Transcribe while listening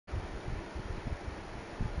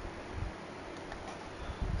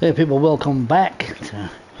Hey people, welcome back to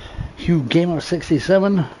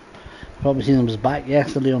hg67. Probably seen him was back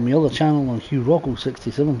yesterday on my other channel on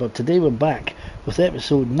hg67, but today we're back with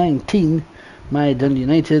episode 19, my Dundee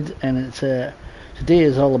United, and it's today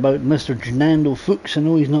is all about Mr. Jeando Fuchs. I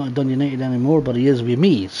know he's not at Dundee United anymore, but he is with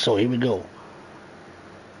me, so here we go.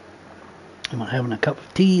 I'm having a cup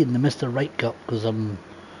of tea in the Mr. Right cup, because I'm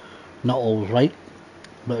not always right,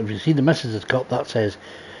 but if you see the Mrs. cup, that says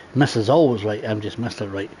Mrs. always right, I'm just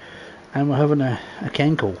Mr. Right. And we're having a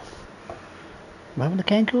Kenko. We're having a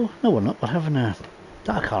Kenko? No, we're not. We're having a...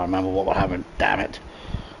 I can't remember what we're having. Damn it.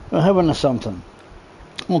 We're having a something.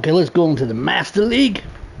 Okay, let's go into the Master League.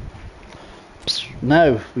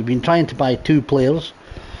 Now, we've been trying to buy two players.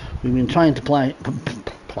 We've been trying to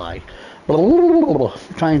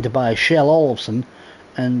trying to buy Shell Olofsson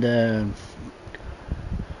and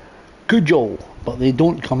Cujo, but they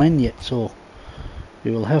don't come in yet, so we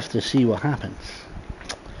will have to see what happens.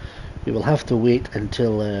 We will have to wait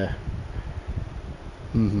until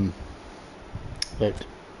Right.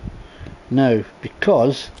 Now,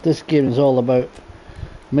 because this game is all about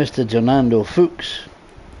Mr. Jeando Fuchs,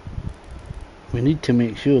 we need to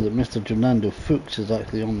make sure that Mr. Jeando Fuchs is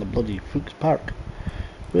actually on the bloody Fuchs Park.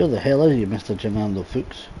 Where the hell is he, Mr. Jeando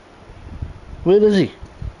Fuchs? Where is he?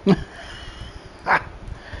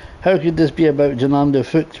 How could this be about Jeando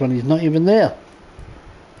Fuchs when he's not even there?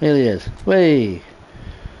 There he is. Way.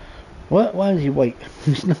 What? Why is he white?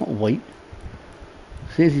 He's not white.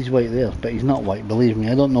 Says he's white there, but he's not white. Believe me,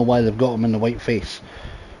 I don't know why they've got him in the white face,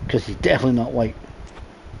 because he's definitely not white.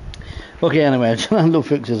 Okay, anyway, Jeando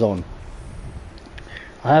Fuchs is on.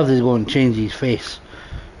 I have to go and change his face.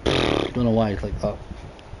 Don't know why it's like that.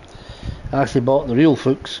 I actually bought the real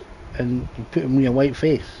Fuchs and put him with a white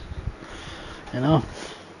face. You know.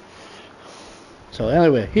 So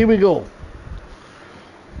anyway, here we go.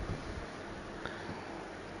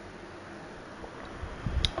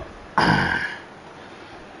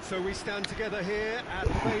 So we stand together here at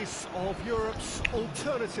the base of Europe's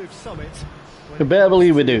alternative summit. You better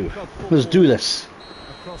believe we do. Let's do this.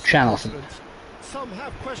 Channelson. Some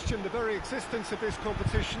have questioned the very existence of this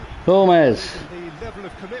competition. Gomez. The level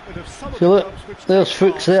of commitment of some See, look, there's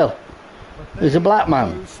Fuchs there. He's a black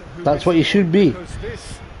man. That's what he should be. Because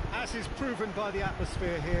this, as is proven by the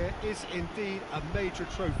atmosphere here, is indeed a major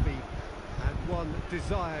trophy and one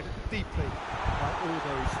desired deeply by all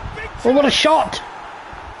those big. Oh, what a shot!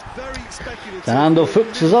 Very speculative. Jeando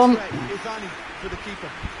Fuchs is on. For the keeper.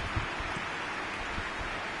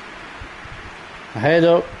 A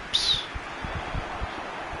header.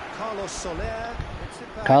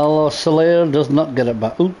 Carlos Soler does not get it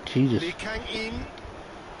back. Oh, Jesus.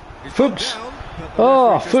 Fuchs.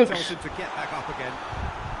 Oh, Fuchs.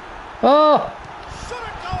 Oh,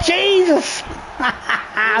 Jesus.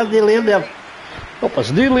 Nearly in there. Oh,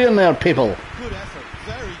 it's nearly in there, people. Good effort.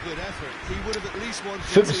 Very good effort. He would have at least wanted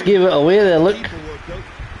Fuchs to gave it away there, look.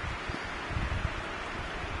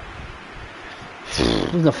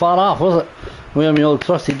 Wasn't far off, was it? We're my old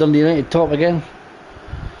trusty Dundee United top again.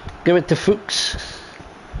 Give it to Fuchs.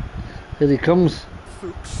 Here he comes.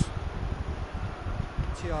 Fuchs.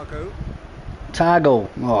 Thiago.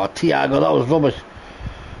 Oh, Thiago, that was rubbish.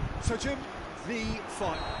 So Jim, the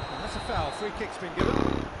fight. That's a foul. Free kick's been given.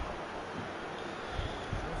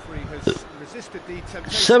 Referee has resisted the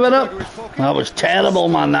temptation. 7 up. That was terrible,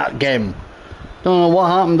 man, that game. Don't know what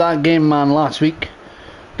happened that game, man, last week.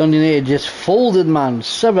 Dundee United just folded, man.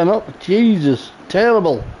 7 up. Jesus.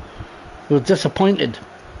 Terrible. I was disappointed.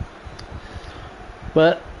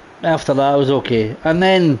 But after that, it was okay. And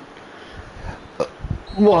then,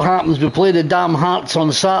 what happens? We play the damn Hearts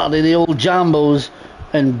on Saturday, the old Jambos,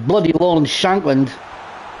 and bloody Lawrence Shankland. It's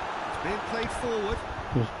being played forward.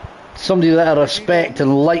 Somebody that I respect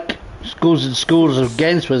and like goes and scores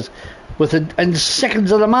against us in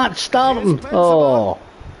seconds of the match starting. Oh.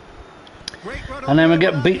 And then we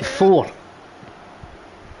get beat 4.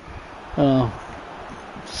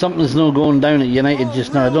 Something's not going down at United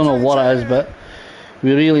just now. I don't know what it is, but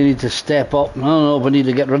we really need to step up. I don't know if we need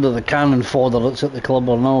to get rid of the cannon fodder that's at the club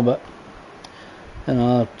or no, but you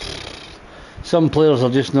know, some players are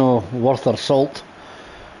just not worth their salt.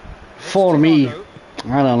 For me,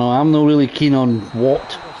 I don't know. I'm not really keen on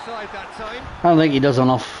Watt. I don't think he does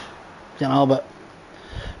enough, you know. But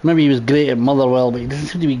maybe he was great at Motherwell, but he doesn't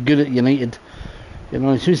seem to be good at United. You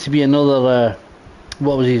know, he seems to be another.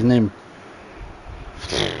 What was his name?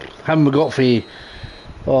 Haven't we got for?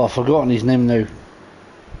 Oh, I've forgotten his name now.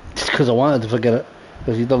 Just because I wanted to forget it,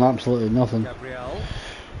 because he's done absolutely nothing.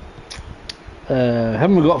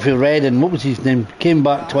 Haven't we got for Reading? What was his name? Came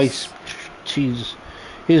back twice. Jesus,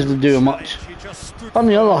 he doesn't do much. On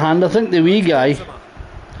the other hand, I think the wee guy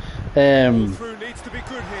Through needs to be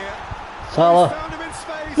good here. Salah. Found him in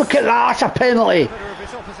space. Look at that, that's a penalty. Better of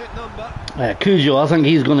his opposite number. Cujo, I think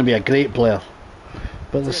he's going to be a great player.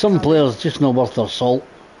 But there's some players just not worth their salt.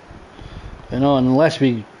 You know, unless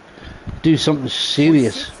we do something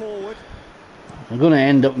serious, Forward. we're going to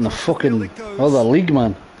end up in the fucking other league,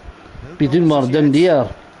 man. Be doing more Dundee.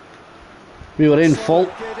 We were in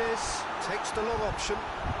fault. Takes the long option.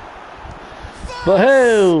 But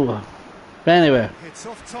who? Anyway. It's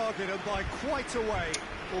off target and by quite a way.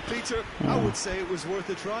 Well, Peter, I would say it was worth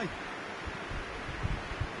a try.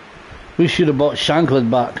 We should have bought Shankland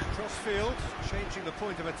back. Crossfield, changing the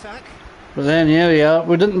point of attack. But then here we are.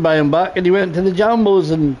 We didn't buy him back and he went to the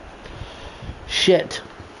Jambos and shit.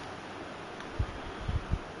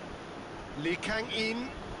 Lee Kang In.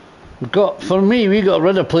 For me, we got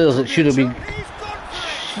rid of players that should have been.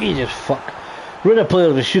 Jesus fuck. Rid of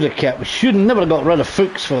players we should have kept. We should have never got rid of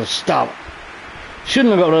Fuchs for a start.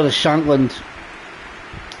 Shouldn't have got rid of Shankland.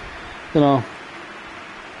 You know.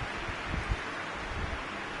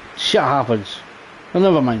 Shit happens. But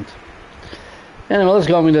never mind. Anyway, let's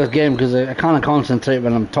go on with this game because I can't concentrate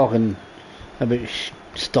when I'm talking about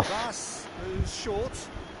stuff. Pass moves short.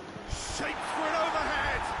 Shape for an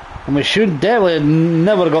overhead. And we should definitely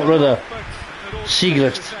never got rid of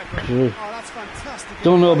Seagrist. Oh, that's fantastic.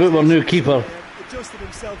 Don't know about our new keeper. Adjusted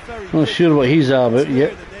himself very Not sure what he's about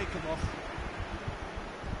yet.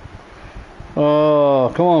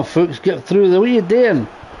 Oh, come on, Fuchs, get through there. What are you doing?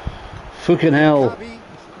 Fucking hell. Tries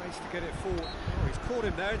to get it forward. Oh, he's caught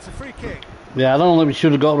him there. It's a free kick. Yeah, I don't think we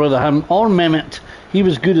should have got rid of him. Or Mehmet. He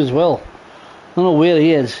was good as well. I don't know where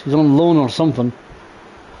he is. He's on loan or something.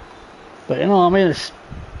 But you know, I mean, it's...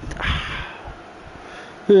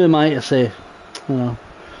 Who am I to say? You know,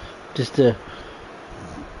 just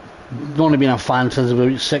only been a fan since I was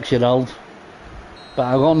about 6 years old. But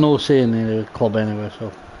I got no say in the club anyway,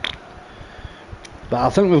 so... But I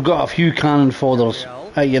think we've got a few cannon fodders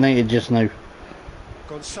at United just now.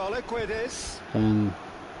 Gonzalo Guedes. And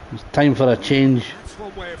it's time for a change. That's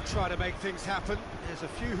one way of trying to make things happen. There's a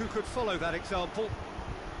few who could follow that example.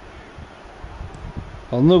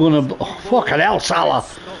 I'm not going to... Oh, fucking hell, Salah!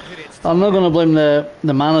 I'm not going to blame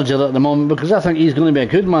the manager at the moment because I think he's going to be a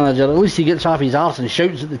good manager. At least he gets off his arse and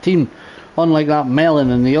shouts at the team. Unlike that Mellon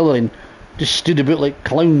and the other end. Just stood about like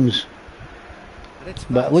clowns.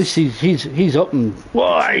 But at least he's up and...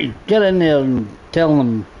 Why? Get in there and tell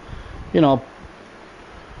them, you know...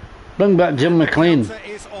 Bring back Jim McLean.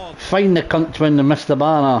 Find the cunt when they missed the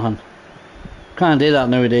bar and everything. Can't do that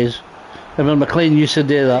nowadays. Remember McLean used to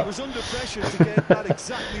do that.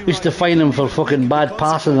 Used to fine him for fucking bad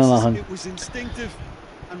passing and everything. It was instinctive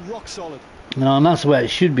and rock solid. You know, and that's where it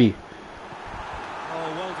should be.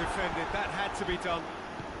 Oh, well defended. That had to be done.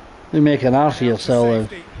 You make an arse of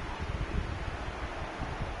yourself.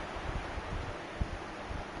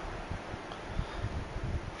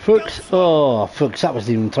 Fuchs, oh, Fuchs, that was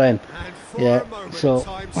even trying. Yeah, so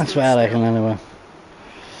that's what I reckon anyway.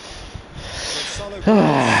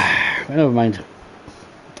 Never mind.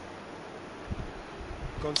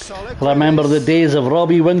 I remember the days of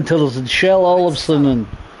Robbie Winters and Shell Olofsson and,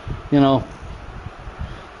 you know,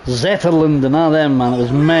 Zetterlund and all them, man. It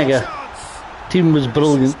was mega. Team was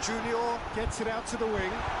brilliant.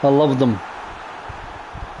 I loved them.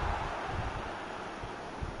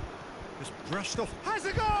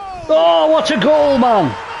 Oh, what a goal,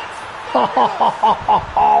 man!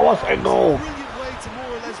 What a goal!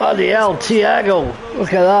 Bloody hell, Thiago!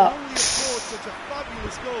 Look at that!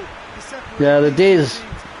 Yeah, the days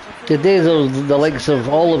of the likes of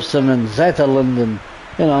Olofsson and Zetterlund and,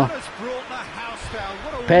 you know,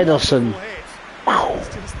 Pedersen.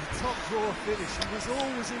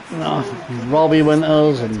 You know, Robbie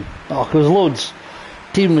Winters and there was loads.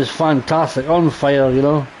 Team was fantastic, on fire, you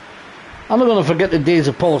know. I'm not going to forget the days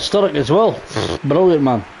of Paul Sturrock as well. Brilliant,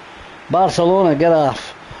 man. Barcelona, get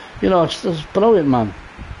off. You know, it's brilliant, man.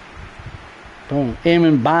 Brilliant.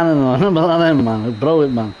 Eamon Bannon, I remember that name, man.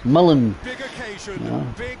 Brilliant, man. Mullen. Big occasion, you know.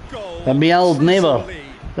 big goal. And my old neighbour,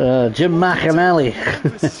 Jim McAnally.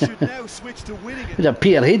 He's a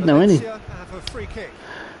Peterhead now, isn't he?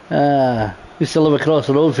 Used to live across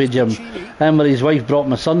the road for Jim. I remember his wife brought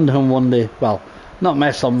my son home one day. Well, not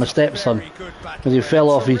my son, my stepson. Because he fell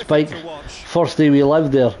off his bike. First day we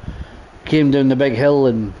lived there. Came down the big hill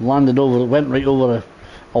and landed over, went right over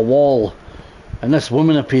a wall. And this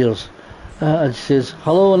woman appears. And she says,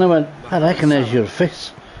 hello, and I went, I recognise your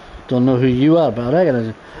face. Don't know who you are, but I recognise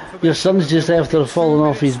you. Your son's just after falling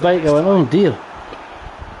off his bike. I went, oh dear.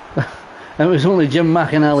 And it was only Jim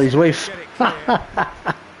McAnally's wife.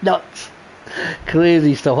 Nuts.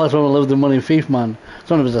 Crazy stuff. That's when I lived in Money Thief, man.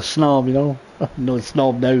 Son was a snob, you know. No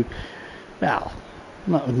snob now. Well,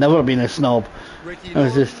 I've never been a snob. I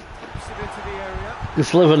was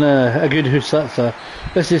just living a good house. That's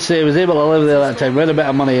let's just say I was able to live there at the time, earn a bit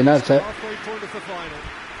of money, and that's it.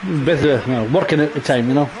 Better, working at the time,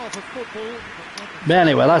 you know. But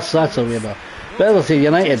anyway, that's a way about. But as I say,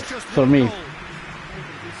 United for me,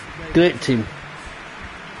 great team.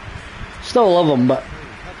 Still love them, but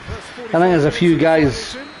I think there's a few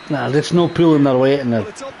guys. There's no pulling their weight in there.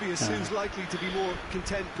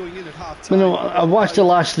 You know, I've watched the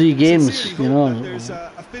last 3 games, you know,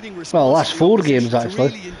 well, last 4 games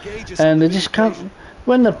actually, and they just can't,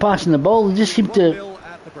 when they're passing the ball, they just seem to,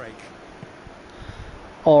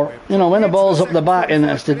 or, you know, when the ball's up the back and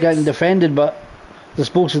it's getting defended, but they're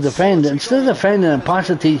supposed to defend it, instead of defending and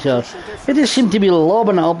passing it to each other, they just seem to be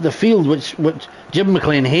lobbing it up the field, which Jim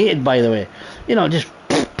McLean hated, by the way. You know, just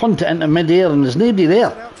punt it into mid-air and there's nobody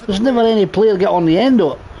there. There's never any player get on the end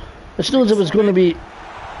of it. It's not as if it's going to be,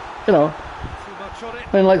 you know,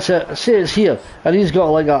 when like say it's here and he's got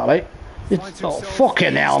like that, right? It's, oh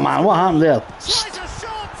fucking hell, man! What happened there?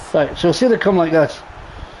 Right, so say they come like this,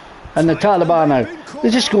 and they tap the bar now. They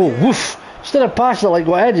just go woof instead of passing it like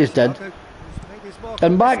what Ed just did,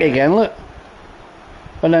 and back again. Look,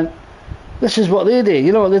 and then this is what they do.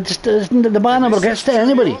 You know, they just the bar never gets to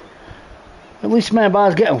anybody. At least my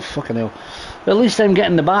bar's getting, oh fucking hell. At least I'm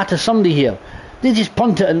getting the bar to somebody here. They just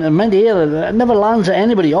punt it in mid-air and it never lands at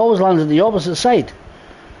anybody. It always lands at the opposite side.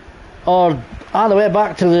 Or all the way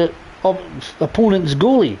back to the opponent's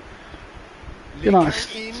goalie. You know,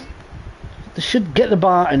 they should get the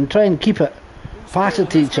bar and try and keep it. Pass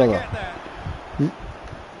it to each other. I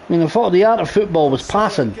mean, I thought the art of football was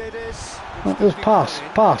passing. It was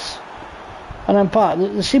pass. And then pass.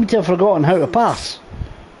 They seem to have forgotten how to pass.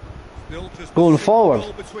 Going forward,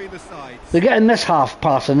 they're getting this half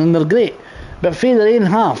passing and they're great, but for their own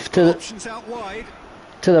half to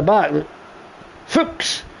the back,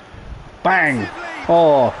 fuchs, bang.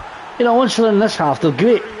 Oh, you know, once they're in this half, they're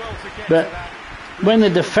great, but when they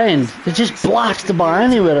defend, they just blast the bar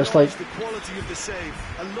anywhere. It's like,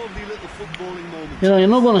 you know, you're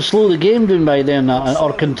not going to slow the game down by doing that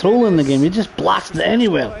or controlling the game. You just blast it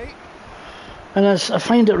anywhere, and I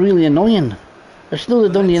find it really annoying. It's still the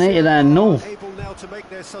Dundee United I know.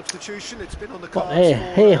 But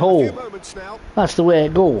hey ho, that's the way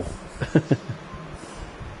it goes.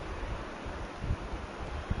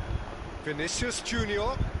 Vinicius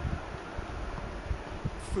Junior.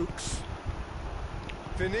 Fuchs.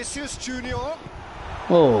 Vinicius Junior.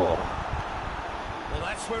 Oh. Well,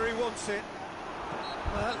 that's where he wants it.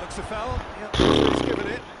 Well, that looks a foul. Yep, he's given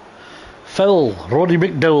it. Foul, Roddy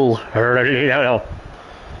McDowell.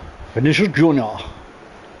 Vinicius Junior.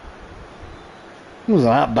 It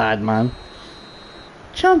wasn't that bad, man.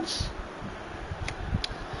 Chance.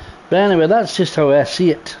 But anyway, that's just how I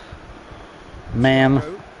see it. Man.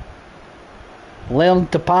 Learn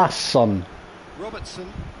to pass, son. Robertson.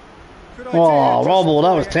 Oh, Robbo,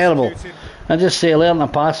 that was terrible. I just say learn to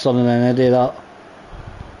pass, son, and then I do that.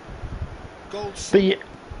 But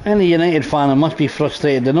any United fan must be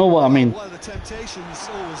frustrated. They know what I mean. While the temptation's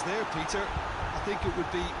always there, Peter, I think it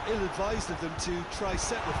would be ill-advised of them to try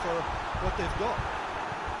settle for what they've got.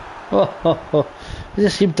 They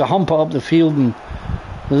just seem to hump it up the field and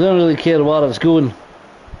they don't really care where it's going.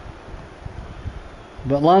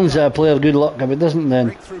 But lands at a player good luck. If it doesn't, then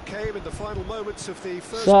Breakthrough came in the final moments of the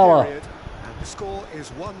first Salah. period, and the score is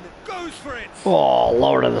 1. Goes for it. oh,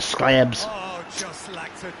 Lord of the Scrabs. Oh, just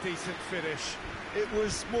lacked a decent finish. It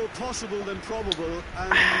was more possible than probable,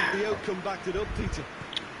 and the outcome backed it up, Peter.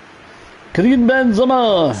 Karim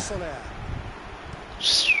Benzema. Soler.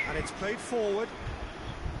 And it's played forward.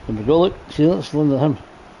 There we go, look. See, let's land at him.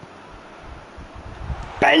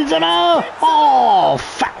 Benzema! Oh,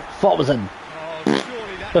 thought was in. Oh,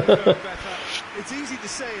 surely that could go better. It's easy to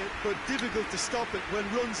say it, but difficult to stop it when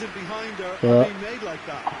runs in behind are being made like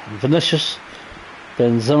that. Vinicius.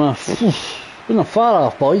 Benzema. We're not far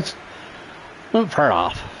off, boys. Not far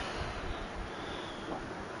off.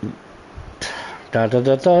 Da da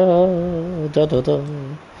da da da da da.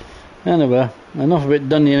 Anyway, enough about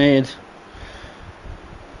Dundee United.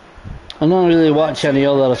 I don't really watch any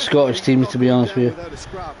other Scottish teams, to be honest with you,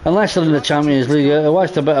 unless they're in the Champions League. I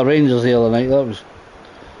watched a bit of Rangers the other night. That was,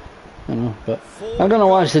 you know. But I'm going to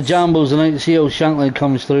watch the Jambos tonight to see how Shankland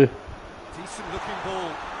comes through. Decent looking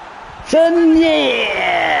ball.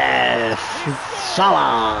 Yes,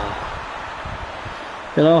 Salah.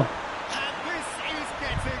 You know, And this is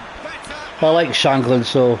getting better. I like Shankland,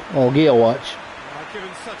 so I'll give it a watch. Given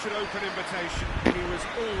such an open invitation, he was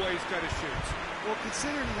always going to shoot. Well,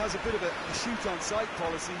 considering he has a bit of a shoot-on-sight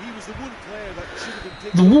policy, he was the one player that should have been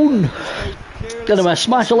picked. The one! Get him a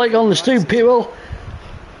smash a like on the stream, people!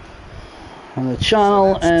 On the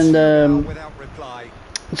channel, and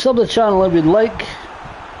sub the channel if you'd like.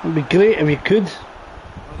 It'd be great if you could.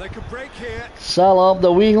 Well, they could break here. Salah up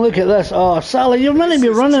the wing, look at this. Oh, Salah, you're meant to be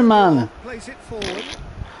running, man. Place it forward.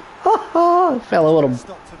 Ha ha! Fell over him.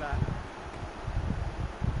 Stop to that.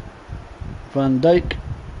 Van Dijk.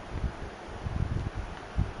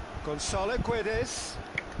 Gonzalo Guedes.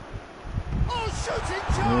 Oh, shooting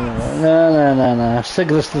chance! No.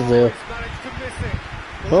 Sigrist is there. He's managed to miss it.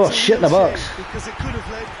 Oh, shit in the box. Because it could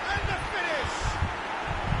have led. And the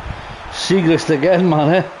finish! Sigrist again,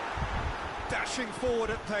 man, eh? Dashing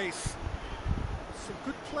forward at pace. Some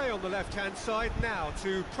good play on the left-hand side now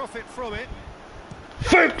to profit from it.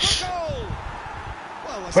 Fuchs! Goal!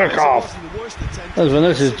 Well, I Fuck suppose it off. wasn't the worst attempt. That's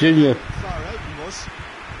Vinicius Jr. Far out he was.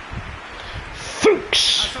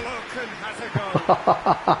 Fuchs! Has a look and has a go.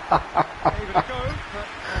 Gave it a go, but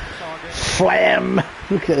off target. Flam!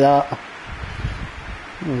 Look at that.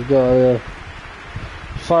 We've got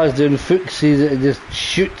Faz doing Fuchs, sees it and just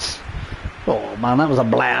shoots. Oh man, that was a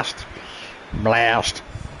blast. Blast.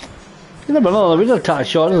 You never know, we didn't touch a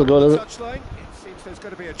shot, it'll go, does it? Touchline, it seems there's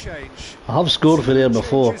going to be a change. I have scored for there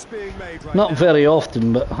before. Changes being made right Not now. very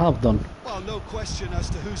often, but I have done. Well, no question as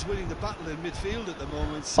to who's winning the battle in midfield at the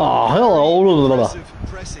moment. Oh, hello. Aggressive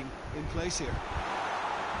pressing in place here.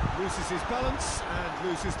 Loses his balance and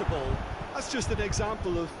loses the ball. That's just an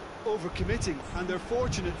example of overcommitting, and they're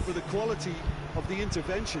fortunate for the quality of the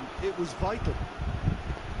intervention. It was vital.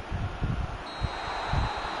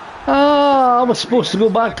 Ah, I was supposed to go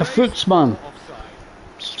back to Fuchs, man.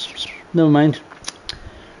 Offside. Never mind.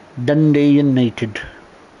 Dundee United.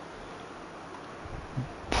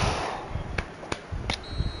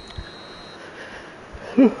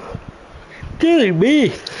 Dearie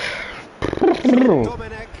me.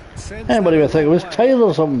 Dominic sends Anybody that would think it was away. tired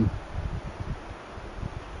or something.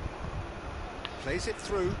 Plays it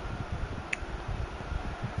through.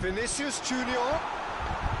 Vinicius Junior.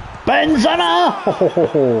 Benzema!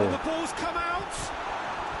 The ball's come out.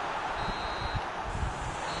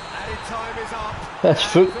 Added time is up. That's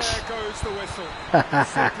And Fuchs. there goes the whistle.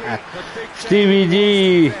 Simply the big day Stevie G.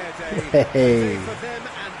 was their day. Hey. For them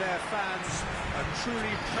and their fans, a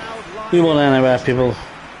truly proud line. We won't anywhere, people.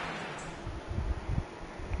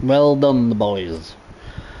 Well done, the boys.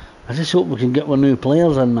 I just hope we can get one new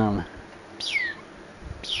players in, man.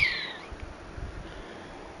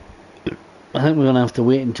 I think we're going to have to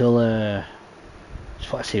wait until, what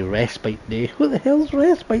I say, respite day. What the hell's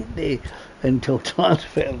respite day? Until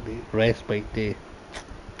transfer day. Respite day.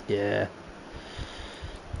 Yeah.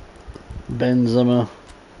 Benzema.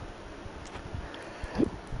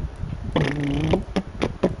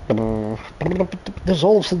 There's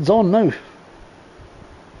Olsen's on now.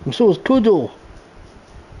 And so is Kudo.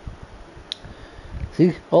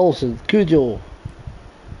 See? Olsen, Kudo.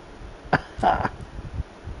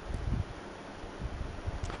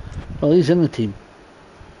 Well, he's in the team.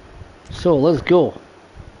 So let's go.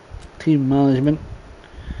 Team management.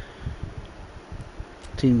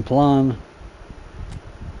 Team plan.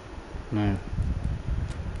 Now,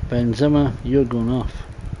 Benzema, you're going off.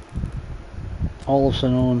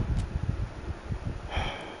 Olsen on.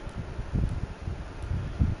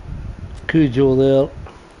 Cujo there.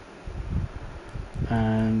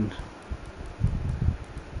 And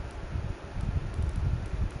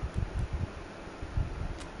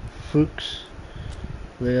Fuchs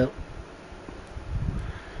there.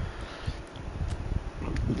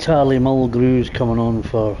 Charlie Mulgrew's coming on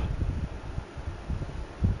for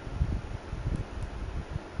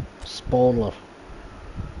Spoiler.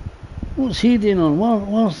 What's he doing on?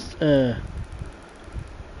 What's what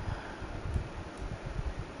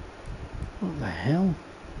the hell?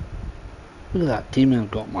 Look at that team I've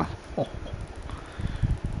got, man. Oh.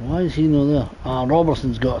 Why is he not there? Ah,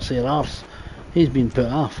 Robertson's got to say arse. He's been put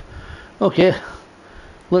off. Okay,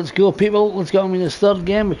 let's go, people. Let's get on with this third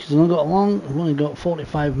game because I've not got long. I've only got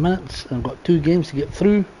 45 minutes and I've got 2 games to get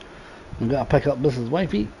through. I've got to pick up Mrs.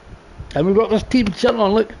 Wifey. And we've got this team shirt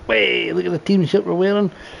on. Look, way, look at the team shirt we're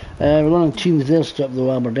wearing. We're going to change their strip, the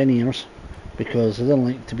Aberdeenians, because I don't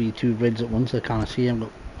like to be 2 reds at once. I can't see them.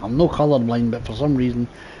 I'm no colour blind, but for some reason,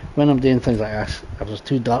 when I'm doing things like this, if there's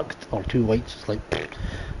 2 dark or 2 whites, it's like,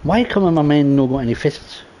 why come my men no got any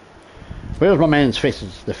faces? Where's my men's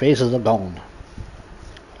faces? The faces are gone.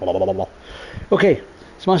 Okay,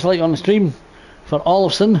 smash a like on the stream for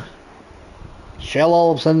Olofsson. Shell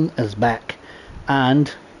Olofsson is back,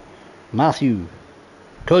 and Matthew,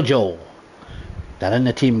 Kojo, they're in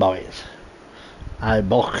the team, boys. I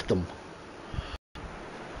balked them.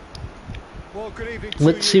 Well, good evening to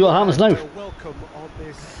Let's see what happens now. Welcome on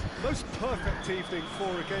this most perfect evening for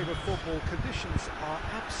a game of football. Conditions are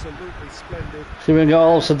absolutely splendid. See if we can get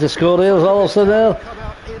Olsen to score. There's Olsen there.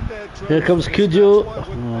 Here comes Cujo.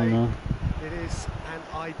 Oh no. It is an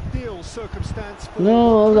ideal circumstance for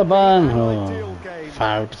No, the ban. an Oh, ideal game.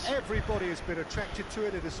 Farbs. Everybody has been attracted to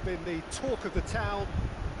it. It has been the talk of the town.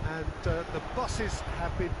 And the buses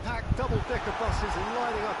have been packed, double-decker buses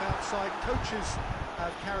lining up outside. Coaches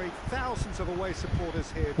have carried thousands of away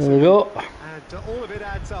supporters here too. There we go. And all of it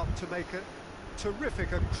adds up to make a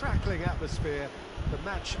terrific and crackling atmosphere. The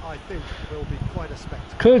match, I think, will be quite a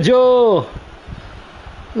spectacle. Cujo!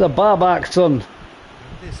 The barback, son.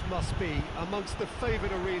 This must be amongst the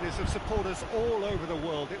favoured arenas of supporters all over the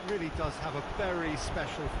world. It really does have a very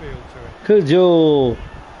special feel to it. Cujo!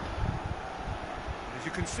 As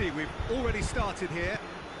you can see, we've already started here.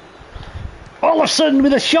 Olsen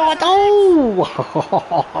with a shot! Oh!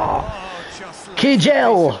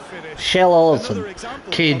 Kjell! Shell Olsen.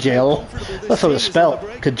 Kjell. That's how it's spelled.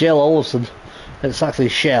 Kjell Olsen. It's actually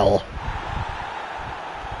Shell.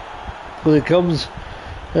 Here it comes.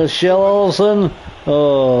 There's Shell Olsen.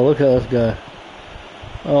 Oh, look at this guy.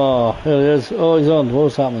 Oh, here he is. Oh, he's on.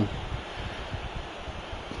 What's happening?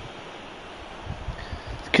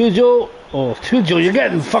 Cujo. Oh, Cujo, you're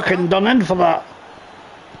getting fucking done in for that.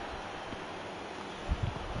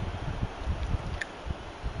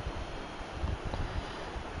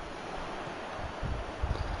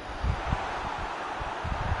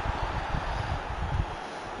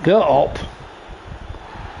 Get up.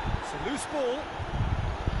 It's a loose ball.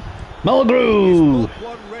 Mulgrew. He's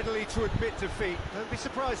not one readily to admit defeat. Don't be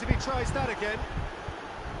surprised if he tries that again.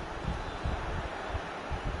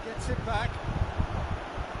 Gets it back.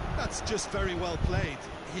 That's just very well played.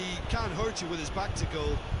 He can't hurt you with his back to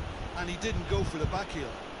goal, and he didn't go for the back heel.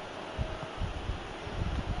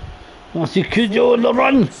 I see Cujo on the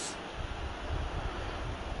run.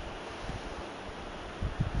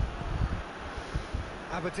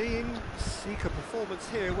 Aberdeen seek a performance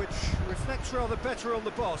here which reflects rather better on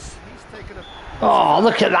the boss. He's taken a... Oh,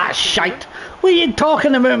 look at that shite. What are you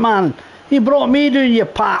talking about, man? You brought me down, you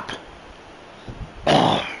pap.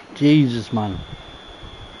 Oh, Jesus, man.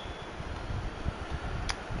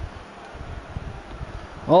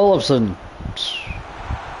 Olsen.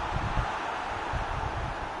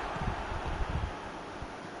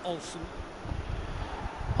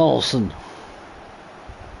 Olsen.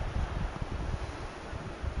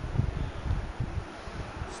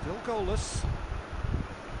 Still goalless.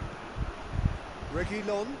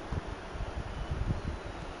 Reguilon.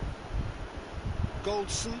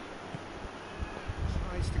 Goldson.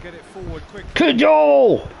 Tries to get it forward quickly.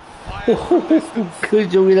 Cujo!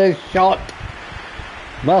 Cujo with a shot.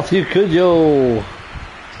 Matthew Cujo.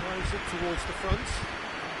 Drives it towards the front.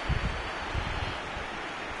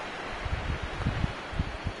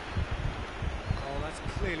 Oh, that's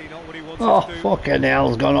clearly not what he wanted Oh, to do. fucking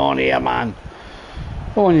hell's going on here, man.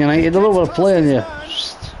 Come on, United, they're overplaying you.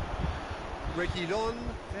 Reguilon,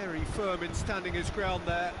 very firm in standing his ground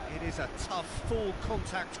there. It is a tough, full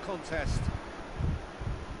contact contest.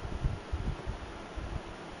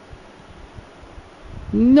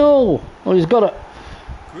 No! Oh, he's got it.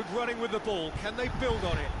 Good running with the ball. Can they build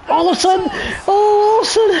on it? Olsen! Oh,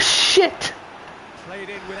 Olsen! Shit! Played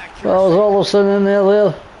in with accuracy. That was Olsen in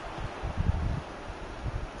there.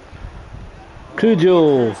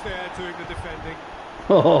 Cujo. Who's there doing the defending?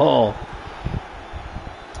 Oh,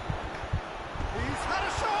 He's had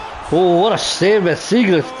a shot! oh, what a save by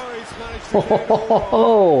Seagrist. Oh, he's managed to get it all wrong.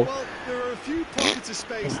 Oh, Well, there are a few pockets of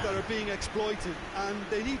space that are being exploited, and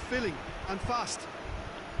they need filling, and fast.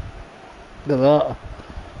 look at that.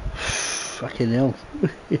 Fucking hell.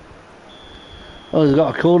 Oh, he's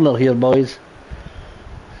got a corner here, boys.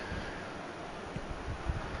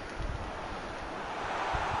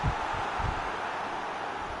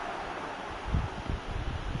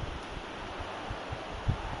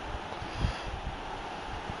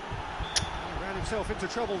 He ran himself into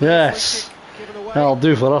trouble. Yes, Free kick given away. that'll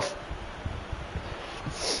do for us.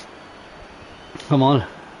 Come on.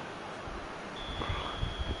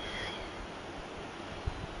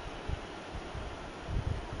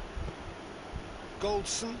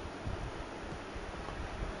 Goldson.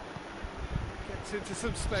 Gets into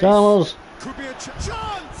some space. Chalmers. Could be a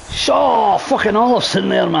chance! Oh, fucking Olsen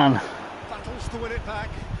there, man. Battles to win it back.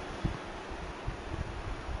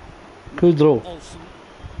 Kudrow. Olsen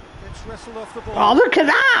gets wrestled off the ball. Oh, look at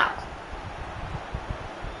that.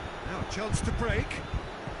 Now a chance to break.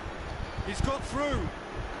 He's got through.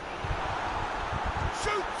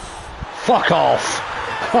 Shoots! Fuck off.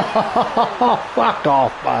 Fuck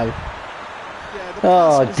off, man. Yeah, the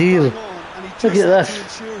Oh, pass was dear. bang on, and he Look at this. To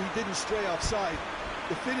ensure he didn't stray offside,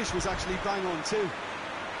 the finish was actually bang on too.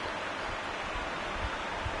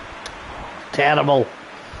 Terrible.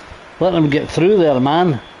 Let them get through there,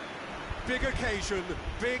 man. Big occasion,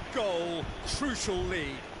 big goal, crucial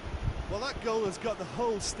lead. Well, that goal has got the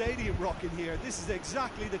whole stadium rocking here. This is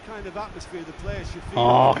exactly the kind of atmosphere the players should feel.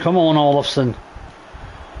 Oh, come on, Olofsson.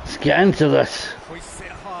 Let's get into this. Hoists it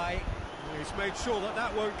high. He's made sure that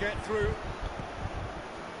that won't get through.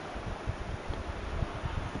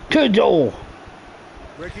 Kudo.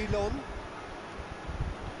 Reguilon.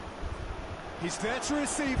 He's there to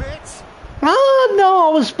receive it. Oh, no,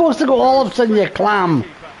 I was supposed to go Olofsson, you clam.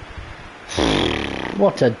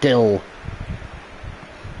 What a dill.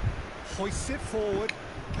 Hoists it forward,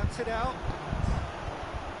 cuts it out.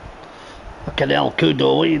 Fucking hell,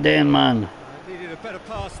 Kudo, what are you doing, man? Needed a better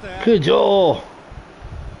pass there. Kudo.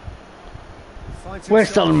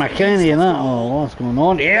 Western McKennie and that. Oh, what's going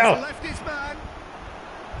on here? Left his man.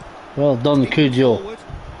 Well done, Kudo. So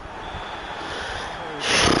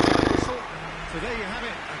there you have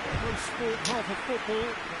it. A close sport half of football.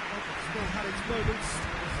 Still had its moments.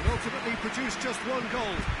 And ultimately produced just one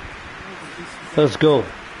goal. Let's go.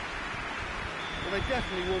 Well, they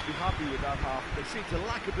definitely won't be happy with that half. They seem to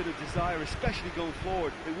lack a bit of desire, especially going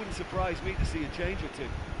forward. It wouldn't surprise me to see a change or two.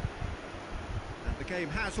 And the game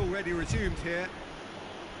has already resumed here.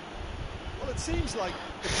 Well, it seems like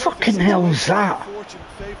the Fucking hell was that? fortune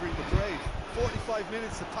favouring the brave. 45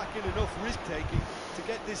 minutes to pack in enough risk-taking to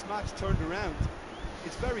get this match turned around.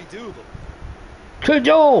 It's very doable.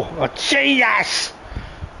 Kudo. Oh, Jesus.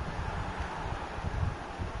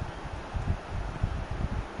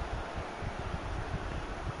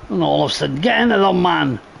 And Olofsson, get into them,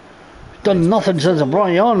 man. Done nothing since I brought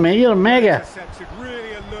you on, mate. You're mega.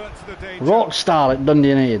 Really alert to the danger. Rock star at Dundee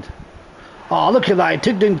United. Oh, look at that. He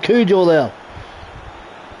took down Kudo there.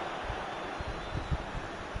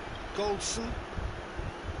 Goldson.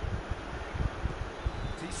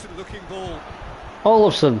 Decent looking ball.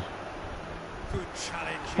 Olofsson. Good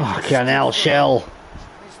challenge. Oh, Canal Shell.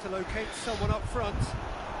 Needs to locate someone up front.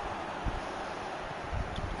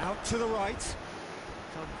 Out to the right.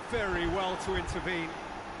 Done very well to intervene.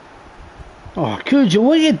 Oh, Kudo,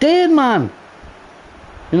 what are you doing, man?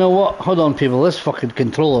 You know what? Hold on, people. This fucking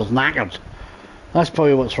controller's knackered. That's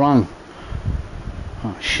probably what's wrong.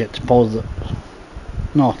 Oh, shit. Pause it.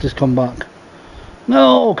 No, just come back.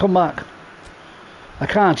 No, come back. I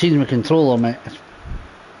can't change my controller, mate.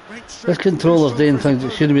 This controller's doing things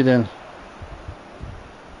it shouldn't be doing.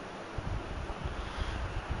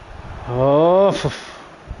 Oh,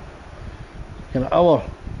 get an hour.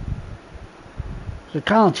 So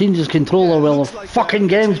can't change his controller while the fucking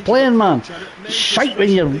game's playing, man. Shite when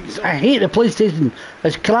you're. I hate the PlayStation.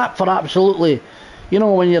 It's crap for absolutely. You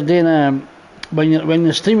know when you're doing when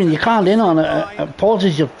you're streaming, you can't do it on it. It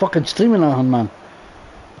pauses your fucking streaming on, man.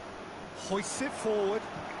 Hoists it forward.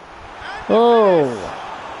 Oh.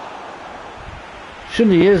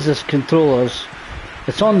 Shouldn't use this controller.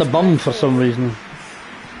 It's on the bum for some reason.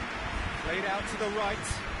 Played out to the right.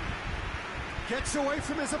 Gets away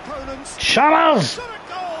from his opponents. Shammers! Got a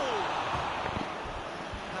goal!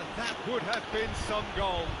 And that would have been some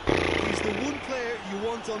goal. He's the one player you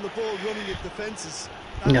want on the ball running at defences.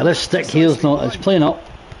 Yeah, this stick here's not. It's playing up.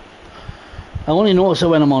 I only notice it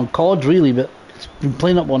when I'm on COD, really, but it's been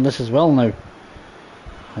playing up on this as well now.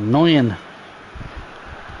 Annoying.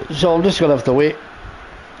 So I'm just gonna have to wait.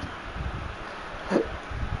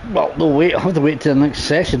 Well, no wait. I'll have to wait till the next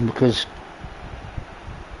session because.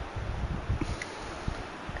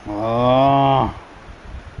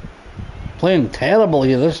 Playing terrible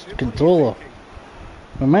here, this controller.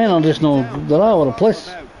 My men are just no, they're all over the place.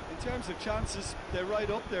 In terms of chances, they're right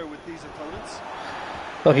up there with these opponents.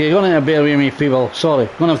 Okay, you're going to bear with me, people. Sorry,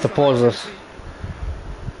 I'm going to have to pause this.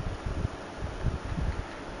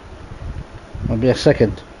 I'll be a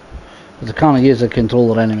second. Because I can't use the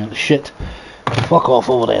controller anymore. Shit. Fuck off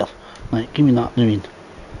over there. Right, give me that doing.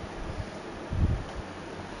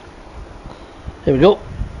 Here we go.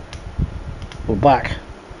 We're back.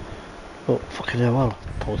 Oh, fucking hell, well,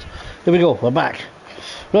 pause. Here we go, we're back.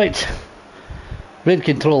 Right. Red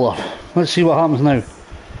controller. Let's see what happens now.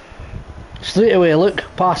 Straight away, look,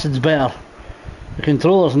 passing's better. The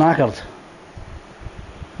controller's knackered.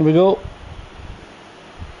 Here we go.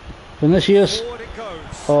 Vinicius.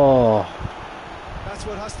 Oh. That's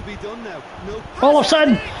what has to be done now. No. All of a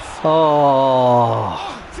sudden.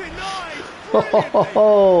 Oh.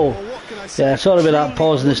 Yeah, sorry about that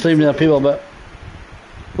pause in the stream there, people, but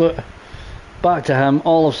look, back to him.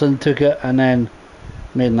 Olofsson took it and then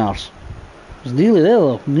made an arse. It was nearly there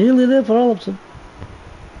though, nearly there for Olofsson.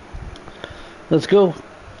 Let's go.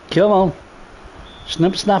 Come on.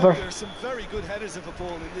 Snip snapper. There are some very good headers of a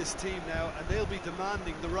ball in this team now, and they'll be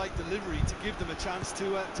demanding the right delivery to give them a chance to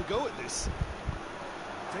go at this.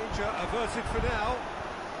 Danger averted for now.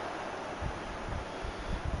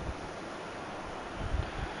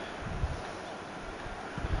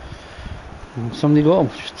 Somebody got him.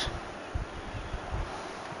 Just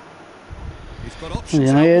He's got options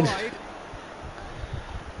United. out wide.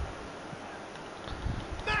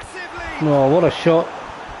 Massively. Oh, what a shot.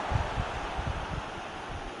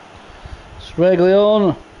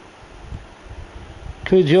 Reglion.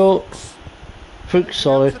 Cujo. Fuchs,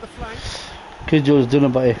 sorry. To the flank. Cujo's doing it,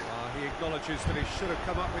 buddy. He acknowledges that he should have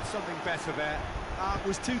come up with something better there.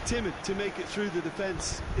 Was too timid to make it through the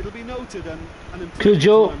defence. It'll be noted and improved,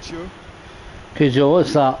 Cujo. I'm sure. Cujo,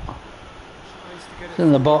 what's that? Tries to get it It's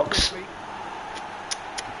in the forward box. quickly.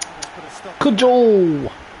 Let's put a stop.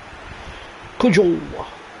 Cujo. Cujo.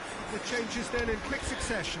 The changes then in quick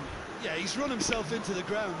succession. Yeah, he's run himself into the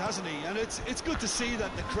ground, hasn't he? And it's good to see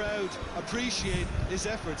that the crowd appreciate his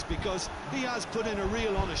efforts, because he has put in a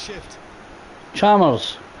real honest shift.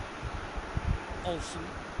 Chalmers. Olsen.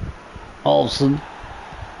 Olsen.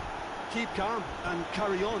 Keep calm and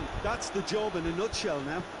carry on. That's the job in a nutshell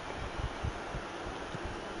now.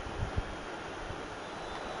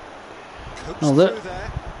 Coached Well, that- through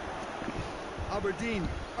there. Aberdeen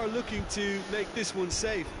are looking to make this one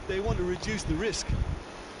safe. They want to reduce the risk.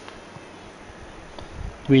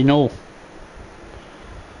 We know.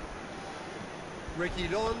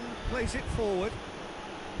 Reguilon plays it forward.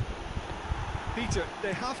 Peter,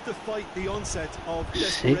 they have to fight the onset of Sick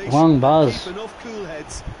desperation one, and Baz. keep enough cool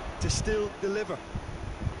heads to still deliver.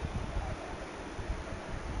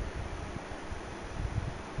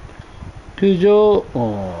 Cujo.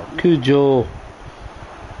 Oh, Cujo.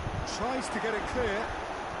 Tries to get it clear.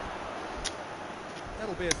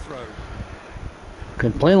 That'll be a throw.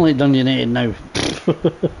 Playing like Dundee United now.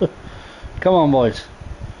 Come on, boys.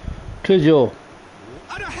 Cujo.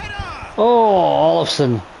 And a header! Oh,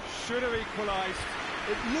 Olsen. Should have equalised.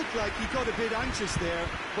 It looked like he got a bit anxious there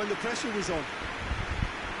when the pressure was on.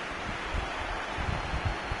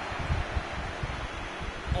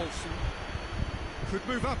 Olsen could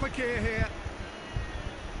move up a gear here.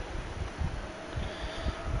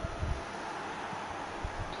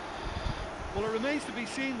 Well, it remains to be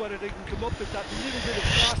seen whether they can come up with that little bit of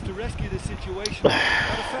class to rescue the situation.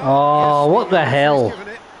 Oh, what the hell? Given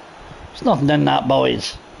it. There's nothing in that,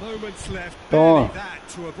 boys. Moments left. Go Barely on. that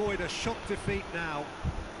to avoid a shock defeat now.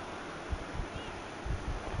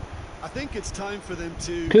 I think it's time for them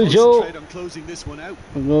to Cujo. concentrate on closing this one out.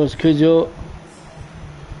 There goes Cujo.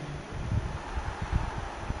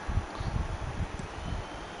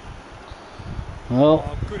 Well,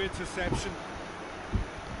 Oh, good interception.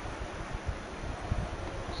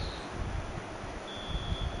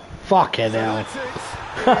 fucking hell. That's it. It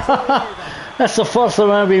is all over. That's the first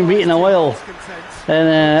time I've been beaten a while. Discontent.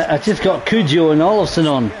 And I just got Cujo and Olsen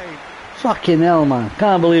on. Game. Fucking hell, man.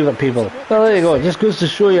 Can't believe it, people. Well, there you go. Just goes to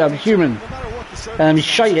show you I'm human. No matter what the And I'm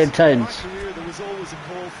shite at circumstances, in times. my career, there was always a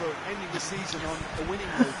call for ending the season on a winning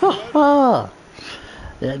note.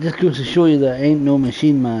 Yeah, it just goes to show you that I ain't no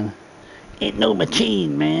machine, man. Ain't no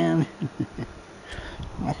machine, man.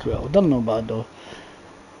 That's well done, no bad though.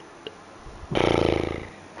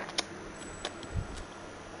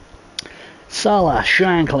 Salah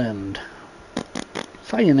Shankland.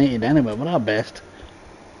 It's United anyway, but our best.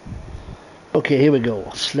 Okay, here we go.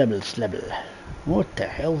 Slebble. What the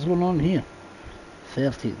hell's going on here?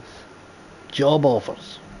 13th. Job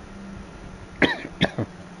offers.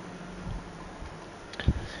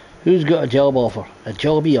 Who's got a job offer? A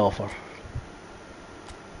jobby offer.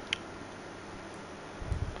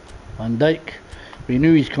 Van Dijk.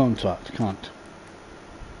 Renew his contract. Can't.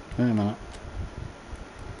 Wait a minute.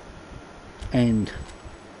 End.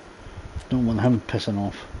 Don't want him pissing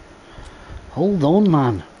off. Hold on,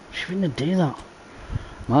 man. Shouldn't do that.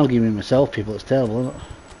 I'm arguing with myself, people. It's terrible, isn't it?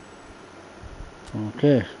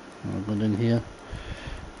 Okay. I'll go in here.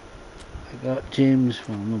 I got James.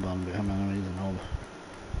 Well, I'm not bound with him anyway. He's an knob.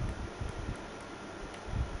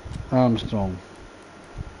 Armstrong.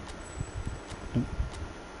 Nope.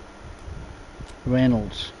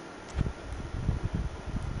 Reynolds.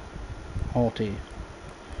 Haughty.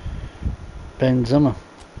 Benzema.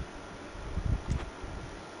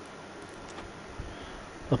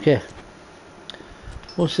 Okay.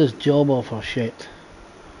 What's this job offer shit?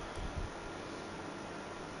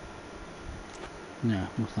 Yeah,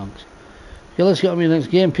 no thanks. Okay, let's get on with the next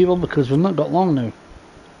game, people, because we've not got long now.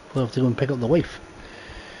 We'll have to go and pick up the wife.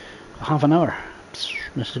 Half an hour.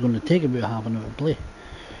 This is going to take about half an hour to play.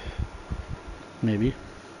 Maybe.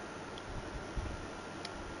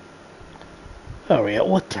 Oh yeah,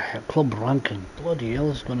 what the hell? Club ranking. Bloody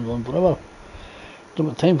hell, it's going to go on forever. Don't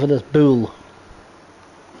have time for this bull.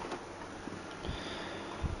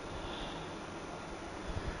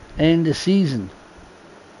 End of season.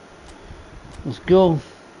 Let's go.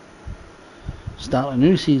 Start a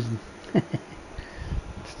new season.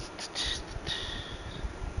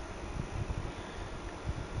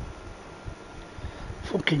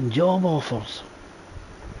 Fucking job offers.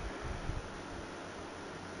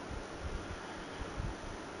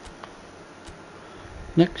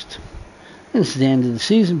 Next. This is the end of the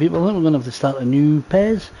season, people. I think we're going to have to start a new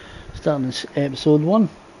Pes. Starting this episode 1.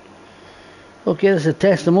 Okay, this is a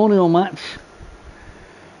testimonial match.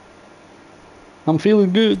 I'm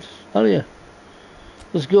feeling good. Are you?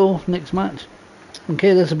 Let's go. Next match.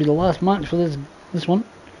 Okay, this will be the last match for this one.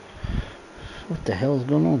 What the hell is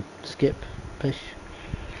going on? Skip. Pish.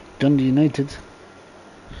 Dundee United.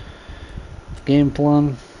 Game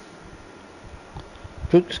plan.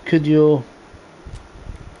 Fuchs, Jeando.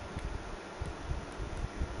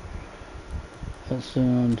 That's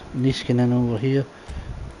Niskanen over here.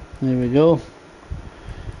 There we go.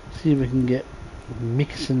 See if we can get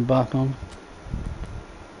Mikkelsen back on.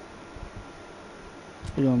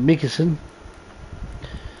 We got Mikkelsen.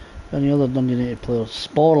 Any other Dundee United players?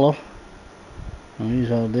 Sporler. Oh,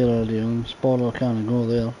 he's out there already on. Sporler can't go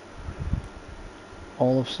there.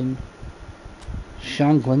 Olofsson.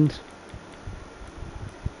 Shankland.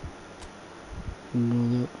 Can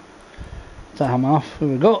go there. Take him off. Here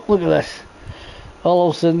we go. Look at this.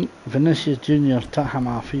 Olofsson, Vinicius Jr. Take him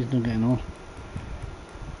off. He's not getting on.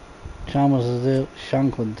 Chalmers is there.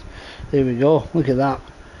 Shankland. There we go. Look at that.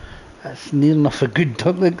 That's near enough a good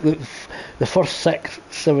done. Look, the first 6,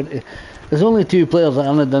 70. There's only 2 players that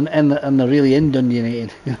are in really in Dundee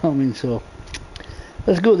United. You know what I mean? So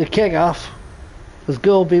let's go to the kick off. Let's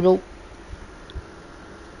go, people.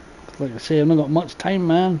 Like I say, I've not got much time,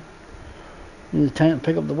 man. Need time to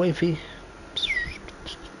pick up the wifey.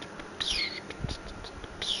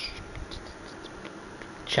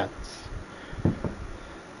 Chance.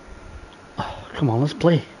 Oh, come on, let's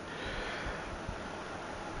play.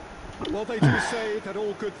 Well, they do say that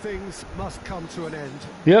all good things must come to an end.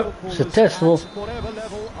 Yep, it's a test though. At whatever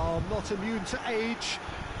level are not immune to age,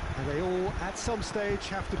 and they all, at some stage,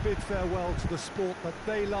 have to bid farewell to the sport that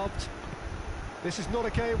they loved. This is not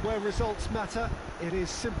a game where results matter. It is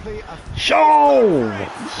simply a show. A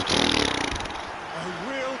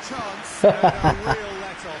real chance and a real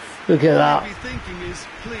let-off. Look at that. All you'd be thinking is,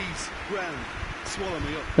 please, ground, swallow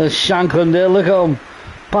me up. There's Shankland there. Look at him.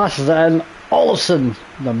 Passes it in. Olofsson,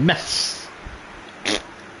 the miss.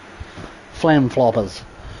 Flame floppers.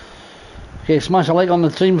 Okay, smash a like on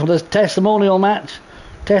the stream for this testimonial match.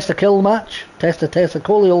 Testicle match.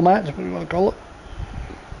 Testicolial match, what do you want to call it.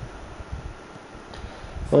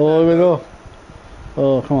 Oh, here we go.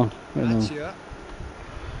 Oh, come on. Right,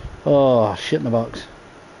 oh, shit in the box.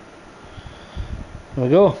 There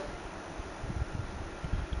we go.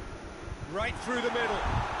 right through the middle.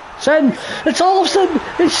 Sin! It's Olofsson!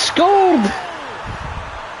 He's scored!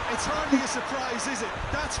 It's hardly a surprise, is it?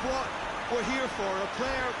 That's what we're here for. A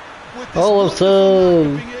player with this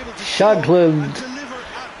Olofsson! being able to Shankland! and deliver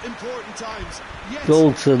at important times.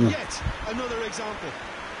 Goldson! Yet another example.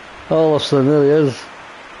 Olofsson, there he is.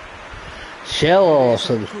 Shell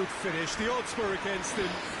Olofsson. Good finish. The odds were against him.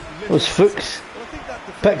 It was Fuchs. Well, I think that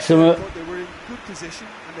Picks him up. They were in good position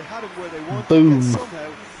and they had him where they wanted. Boom. And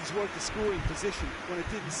somehow he's worked the scoring position when it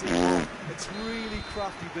didn't seem. It's really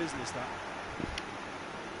crafty business, that.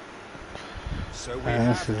 So we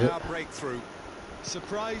have our breakthrough.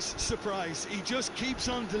 Surprise, surprise. He just keeps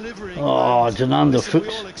on delivering. Oh, jeando, Listen, we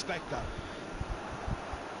Fuchs. all expect that.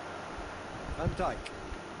 Van Dijk.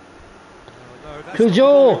 Oh, no, that's Good not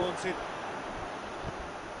Joe. what he wanted.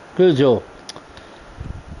 Good Joe.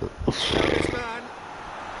 This man.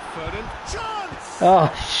 Ferdinand. Chance!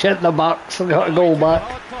 Oh, shit in the box. I got a goal back.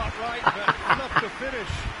 Hard part right, but not the finish.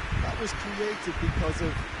 That was created because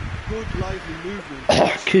of good, lively movement.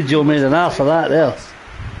 Oh, Kudjo made an ass of that there.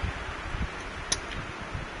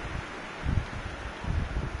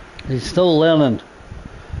 He's still learning.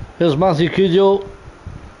 Here's Matthew Kudjo.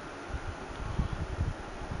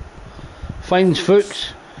 Finds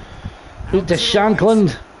Fuchs. Out to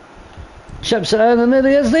Shankland. Chips it in and there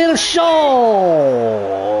he is. There, shot!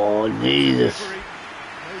 Oh, Jesus. No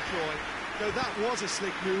joy. No, that was a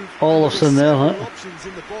slick move. Olofsson there, huh? Options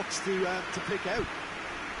in the box to pick out.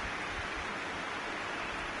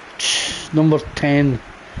 Number 10,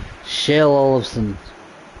 Shell Olofsson.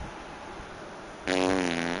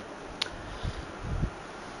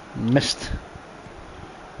 Missed.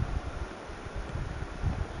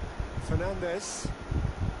 Fernandez.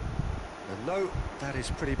 And no, that is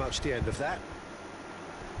pretty much the end of that.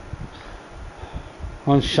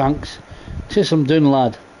 On Shanks. Chase him down,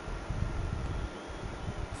 lad.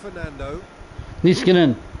 Fernando.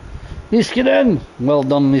 Niskanen. Niskanen. Well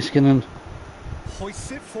done, Niskanen.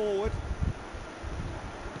 Hoists it forward.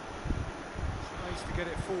 Tries to get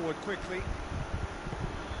it forward quickly.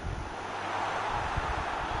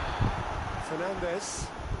 Fernandez.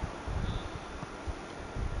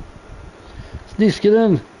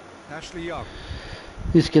 Niskanen. Ashley Young.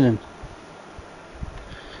 Niskanen.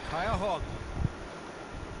 Kaya Hon.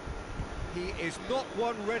 He is not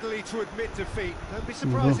one readily to admit defeat. Don't be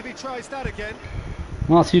surprised if he tries that again.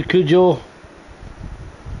 Matthew Cujo.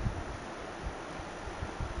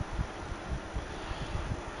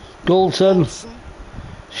 Goldson.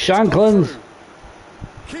 Shanklin.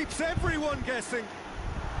 Keeps everyone guessing.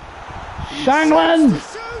 Shanklin.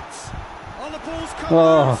 On the ball's come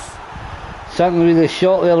Oh, Shanklin with a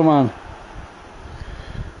shot there, man.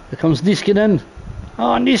 Here comes Niskanen.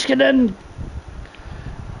 Oh, Niskanen.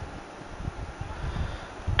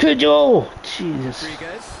 Cujo. Jesus.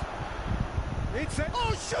 It's a,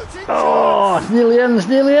 shooting Oh, it's nearly in, it's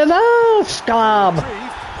nearly in. Oh, scab.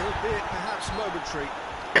 Albeit perhaps momentary.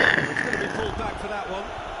 It's going to be pulled back for that one.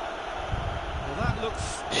 Well, that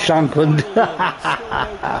looks Shanklin. like a final warning, still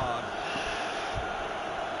no card.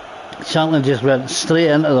 Shanklin just went straight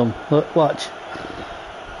into them. Look, watch.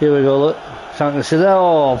 Here we go, look. Shanklin said,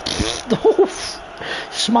 oh,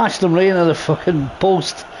 smashed them right into the fucking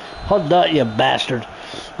post. How'd that, you bastard.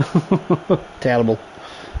 Terrible.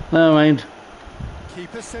 Never mind.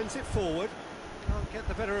 Keeper sends it forward. Can't get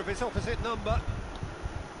the better of his opposite number.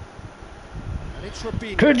 And it's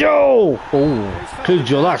Robinho. Cujo! Oh,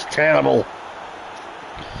 Cujo, that's terrible.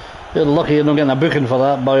 You're lucky you're not getting a booking for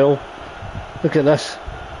that, boyo. Look at this.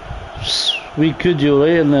 We Cujo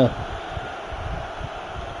right in there.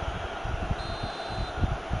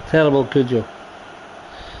 Terrible Cujo.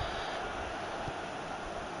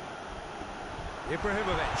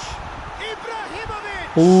 Ibrahimovic.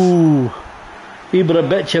 Ooh.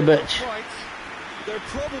 Ibrahimovic. Right. They're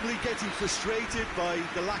probably getting frustrated by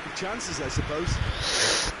the lack of chances, I suppose.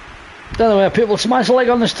 Anyway, people, smash a like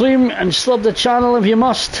on the stream and sub the channel if you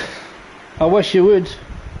must. I wish you would.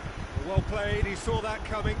 Well played, he saw that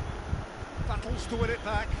coming. Battles to win it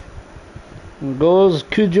back. There goes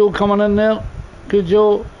Cujo coming in there.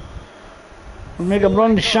 Cujo. Make a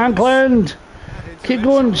run to Shankland. Keep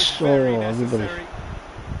going. Oh, everybody.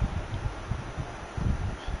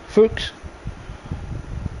 Fuchs.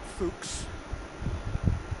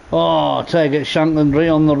 Oh, try to get Shankland right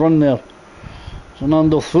on the run there.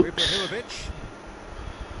 Fernando Fuchs.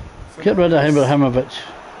 Get rid of Ibrahimovic.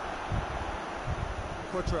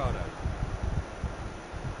 Quadrado.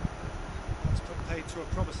 That's put paid to a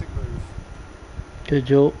promising move. Good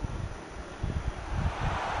job.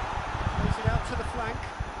 Plays it out to the flank.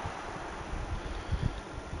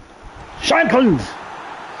 Shankland!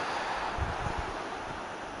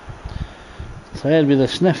 Tired with a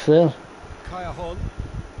sniff there. Kaya Hon.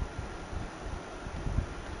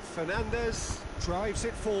 Fernandez drives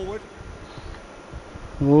it forward.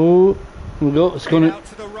 Oh, we go. It's going out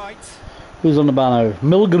to the right. Who's on the bar now?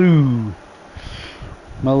 Milgrew.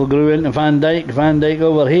 Milgrew into Van Dijk. Van Dijk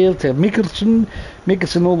over here to Mikkelsen.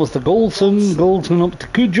 Mikkelsen over to Goldson. Goldson up to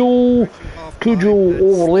Cujo. Cujo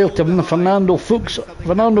over there to Fernando Fuchs.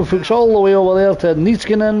 Fernando Fuchs all the way over there to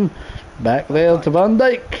Niskanen. Back there to Van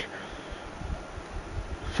Dijk.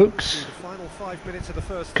 Fuchs. The final 5 minutes of the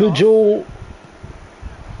first Cujo.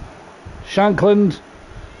 Shankland.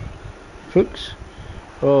 Fuchs.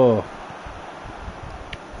 Oh.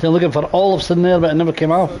 They're looking for Olofsson there, but it never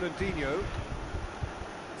came off.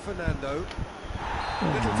 Fernando.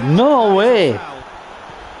 No way.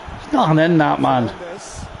 There's nothing in that, man. Well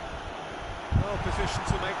positioned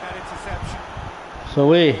to make that interception. So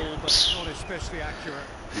we. Not especially accurate.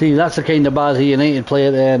 See, that's the kind of bad United play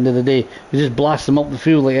at the end of the day. You just blast them up the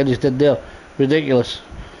field like I just did there. Ridiculous.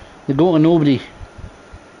 They go to nobody.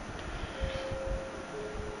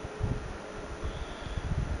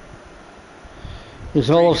 It's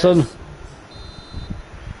all of a sudden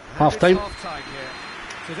half time.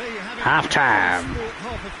 Half time.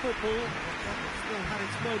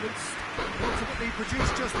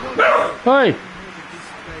 Hey.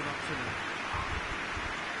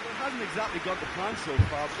 Hasn't exactly got the plan so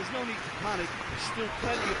far, but there's no need to panic. There's still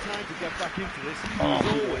plenty of time to get back into this. As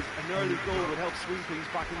always, an early goal would help swing things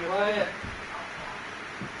back in their favour.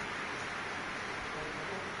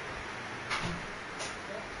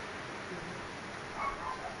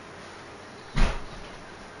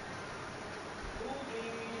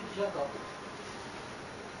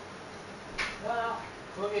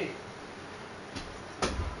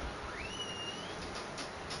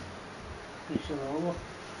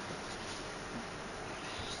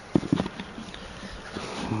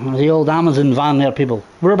 The old Amazon van there, people.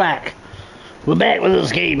 We're back. We're back with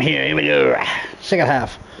this game here. Here we go. Second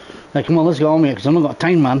half. Now, come on, let's go on with it, because I've not got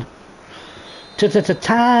time, man.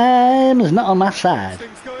 Time is not on my side.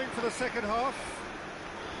 Things going for the second half.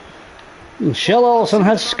 And Shell Olsen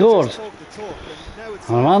has scored.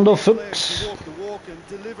 Armando Fuchs.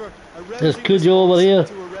 There's Cujo over here.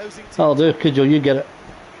 That'll do, Cujo, you get it.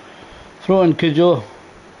 Throw in Cujo. Done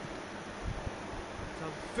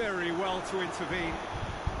very well to intervene.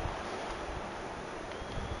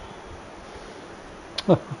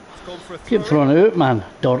 Keep throwing it out, man,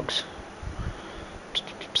 dorks.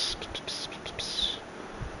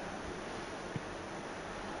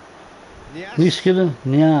 Niskanen,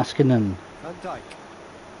 Niaskanen. Van Dijk.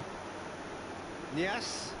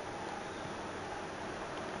 Nias.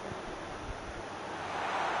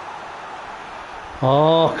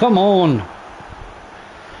 Oh, come on.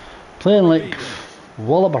 Playing like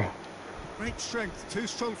Wallaber. Great strength, too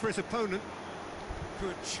strong for his opponent.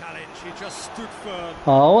 Good challenge, he just stood firm.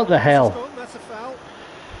 Oh, what the hell? That's a foul.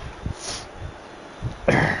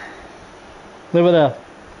 Over there.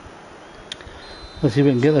 Let's see if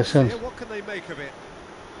we can get this in. What can they make of it?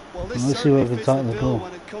 Well, this Let's see what we can fits take the the bill goal.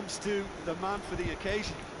 when it comes to the man for the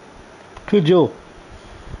occasion. Cujo.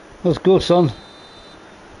 Let's go, son.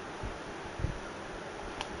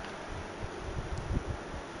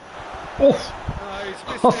 Oh!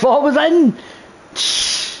 I thought it was in!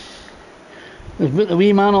 They've put the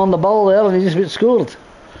wee man on the ball there and he just got scored.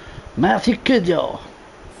 Matthew Cujo.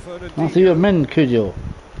 Matthew Min Cujo.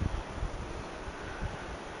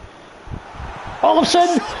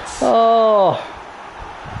 Olsen! Oh! Oh,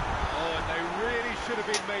 and they really should have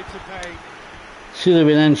been made to pay. Should have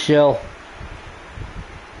been in, Shell.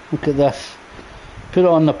 Look at this. Put it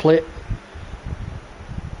on the plate.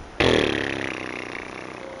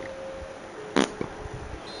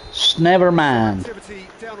 Never mind. Activity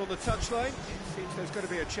down on the touchline. It seems there's going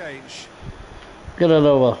to be a change. Get it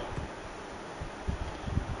over.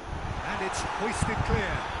 And it's hoisted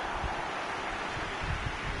clear.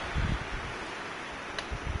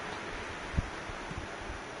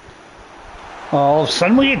 Oh,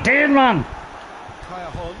 son, what are you doing, man?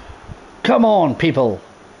 Come on, people.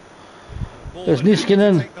 There's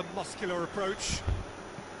Niskanen. Take the muscular approach.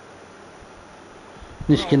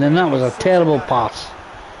 Niskanen, that was a terrible pass.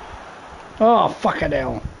 Oh, fucking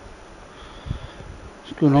hell.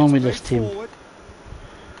 What's going on with this team?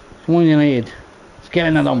 Come on, United. Let's get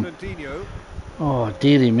into them. Oh,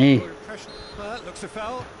 dearie me. Looks a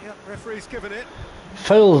foul. Yep, referee's given it.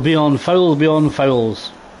 Fouls beyond fouls beyond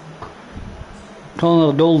fouls.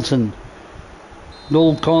 Connor Goldson.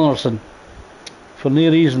 Gold Connorson. For no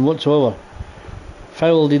reason whatsoever.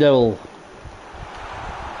 Foul the devil.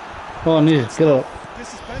 Oh, I need to get it.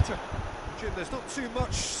 This is better. Jim, there's not too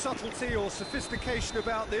much subtlety or sophistication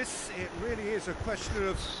about this. It really is a question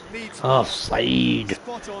of need to offside.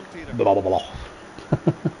 Spot on, Peter. Blah, blah, blah.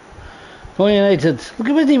 Oh, United. Look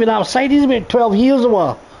at him, even offside. He's about 12 years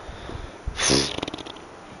away.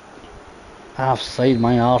 Offside,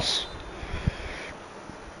 my arse.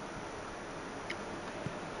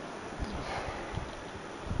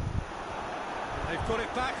 They've got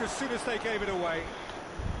it back as soon as they gave it away.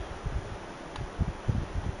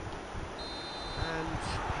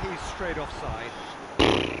 And he's straight offside.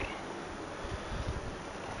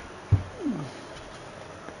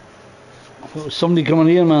 If it was somebody coming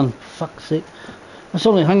here, man, fuck's sake. That's the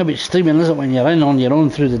only thing about streaming, isn't it, when you're in on your own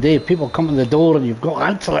through the day. People come to the door and you've got to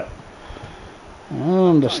answer it. I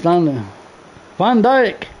don't understand it. Van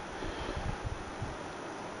Dijk.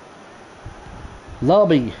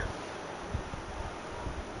 Lobby.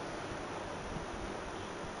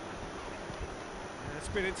 It's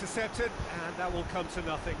been intercepted, and that will come to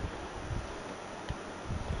nothing.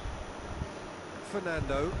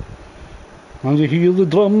 Fernando. And you hear the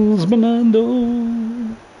drums, Fernando.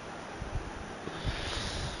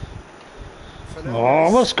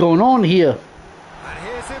 Oh, what's going on here? And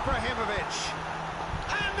here's Ibrahimovic.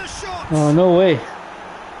 And the shot! Oh, no way.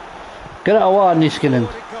 Get it away, Niskanen.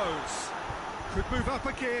 Forward it goes. Could move up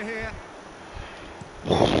a gear here.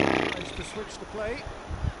 Place to switch the play.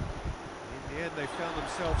 In the end, they found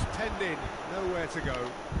themselves penned in. Nowhere to go.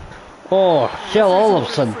 Oh, Shell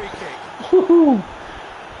Olsen. Woohoo!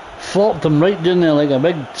 Flopped him right down there like a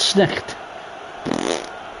big snicht.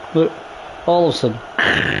 Look, Olsen.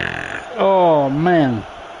 Oh, man.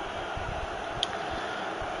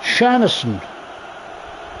 Shanison.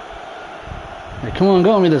 Hey, come on,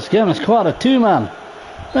 go on with this game. It's quarter-2, man.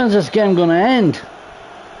 When's this game going to end?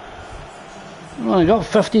 We've only got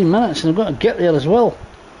 15 minutes and we've got to get there as well.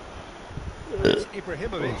 towards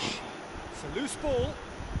Ibrahimovic. It's a loose ball.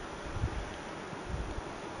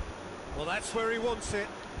 Well, that's where he wants it.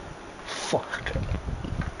 Fuck.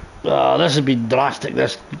 Oh, this has been drastic,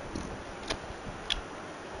 this.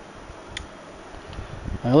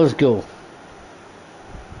 Right, let's go.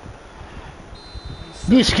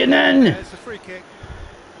 He's getting in. There's the free kick.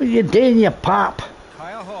 What are you doing, you pap?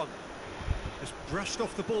 Kaya Hon just brushed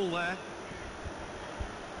off the ball there.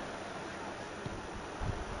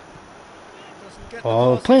 Doesn't get the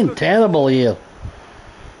Oh, pass playing he's looking terrible for. here.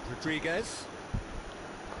 Rodriguez.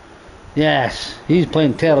 Yes, he's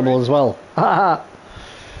playing terrible as well. Haha.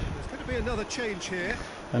 There's going to be another change here.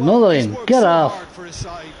 Another He's in. worked Get so off. hard for his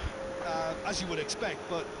side, as you would expect,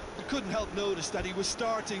 but you couldn't help notice that he was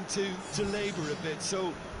starting to labour a bit,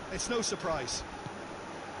 so it's no surprise.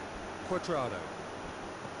 Quadrado.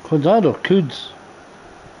 Quadrado, Kuds.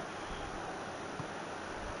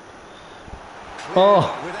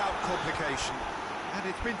 Oh. Without complication. And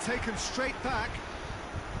it's been taken straight back.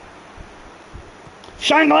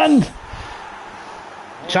 Shankland!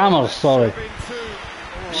 Chalmers, sorry.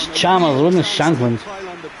 It's Chalmers, wasn't it? Shankland. Pile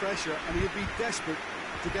under pressure, and he'd be desperate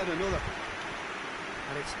to get another.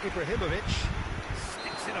 And it's Ibrahimovic.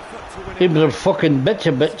 Sticks in a foot to win it. Ibra fucking bitch,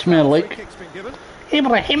 me Free like. kick's been given.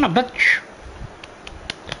 Ibrahimovic.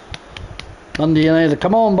 Dundee United,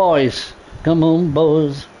 come on boys. Come on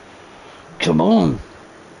boys. Come on.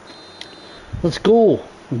 Let's go.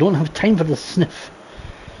 We don't have time for the sniff.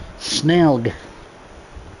 Snelg.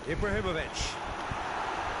 Ibrahimovic.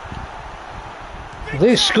 If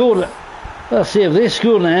they score it, let's see, if they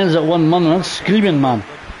score and it ends at 1-1, I'm screaming, man.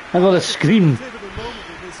 I gotta scream. Pivotal moment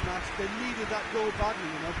in this match. They needed that goal badly,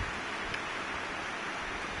 you know.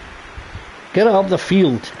 Get it up the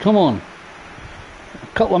field. Come on. A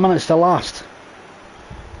couple of minutes to last.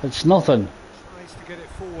 It's nothing. Tries to get it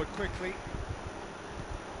forward quickly.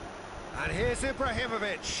 And here's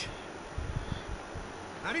Ibrahimovic.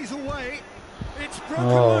 And he's away. It's broken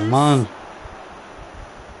Oh, loose. man.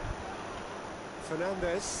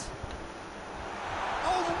 Fernandez.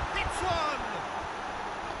 Oh, it's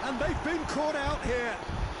one! And they've been caught out here.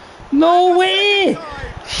 No way!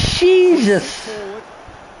 Jesus! Forward.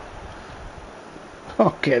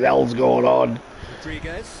 Okay, the hell's going on?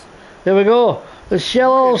 Rodriguez. Here we go. The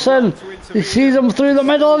Shell Olsen. He sees him through the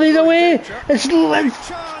middle and he's away. It's Chance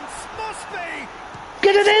must be.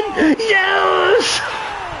 get it in. Yes!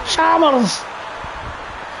 Chalmers.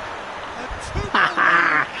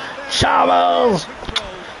 Chalmers.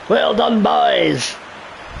 Well done, boys.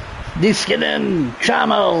 Diskin in.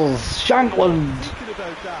 Chalmers. Shankland. Thinking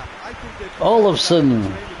about that, I think they've Olofsson.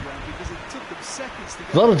 because it took them seconds to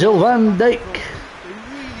get Virgil van Dijk. They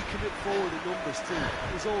really commit forward in numbers too.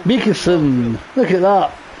 It was all Mikkelsen. Look at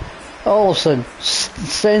that. Olofsson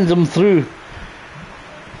sends him through.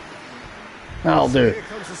 That'll do. Here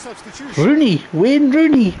comes the substitution. Rooney, Wayne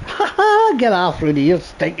Rooney. Haha, get off, Rooney, you're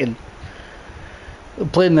stinking. We're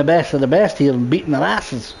playing the best of the best here and beating their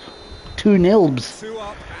asses. 2-0. 2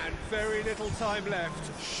 up and very little time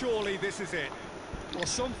left. Surely this is it. Well,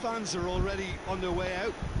 some fans are already on their way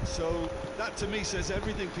out, so that to me says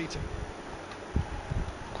everything, Peter.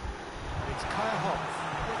 It's Kaya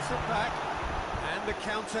Hon. Puts it back. And the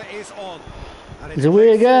counter is on. And He's away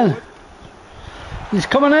played again. forward. He's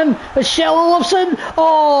coming in. It's Shell Olofsson.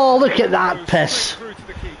 Oh, look at that Goes piss. straight through to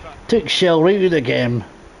the keeper. Took Shell right out of the game.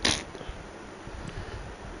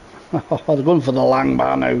 They're going for the lang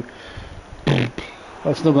bar now.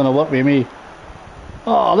 That's not going to work with me.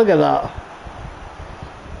 Oh, look at that.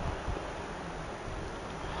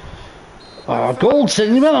 Oh,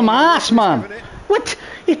 Goldson, you went on my ass, man. What?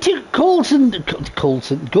 He took Goldson,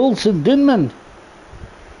 Dunman.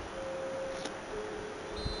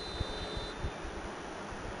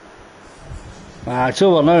 Ah, it's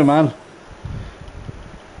over now, man. Now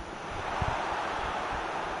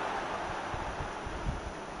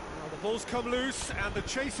the ball's come loose and the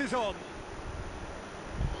chase is on.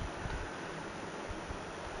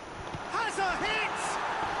 Has a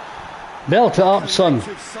hit! Belt it up, son.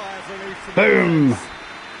 Collective sigh of relief from Boom. the fans.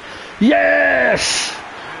 Yes!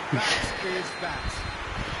 And that is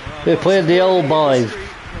that. They played the old boys. But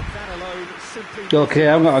that alone simply Okay,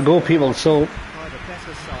 I'm going to go, people, so by the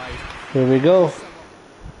better side. here we go.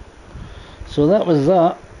 So that was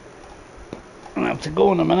that. I'm going to have to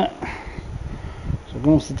go in a minute. So I'm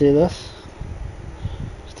going to have to do this.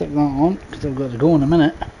 Stick that on, because I've got to go in a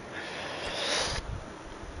minute.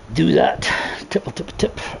 Do that. Tipple tip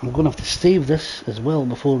tip. I'm going to have to save this as well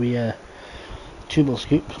before we tubal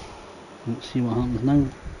scoop. Let's see what happens now.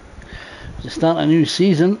 To start a new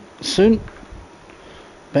season soon.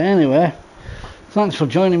 But anyway, Thanks for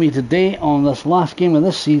joining me today on this last game of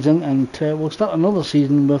this season, and we'll start another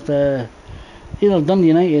season with either Dundee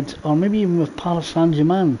United or maybe even with Paris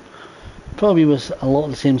Saint-Germain. Probably with a lot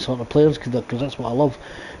of the same sort of players, because that's what I love.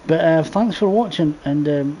 But thanks for watching, and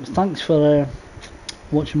thanks for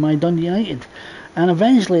watching my Dundee United. And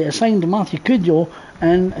eventually I signed Matthew Cudjoe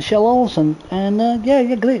and Shell Olsen, and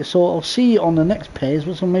yeah, great. So I'll see you on the next Pes,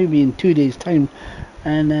 which will maybe be in 2 days' time,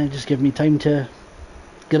 and just give me time to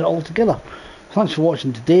get it all together. Thanks for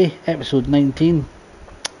watching today, episode 19.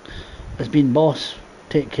 It's been Boss.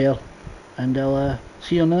 Take care, and I'll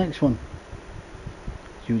see you on the next one.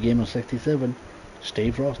 jeando-67. Stay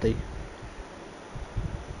frosty.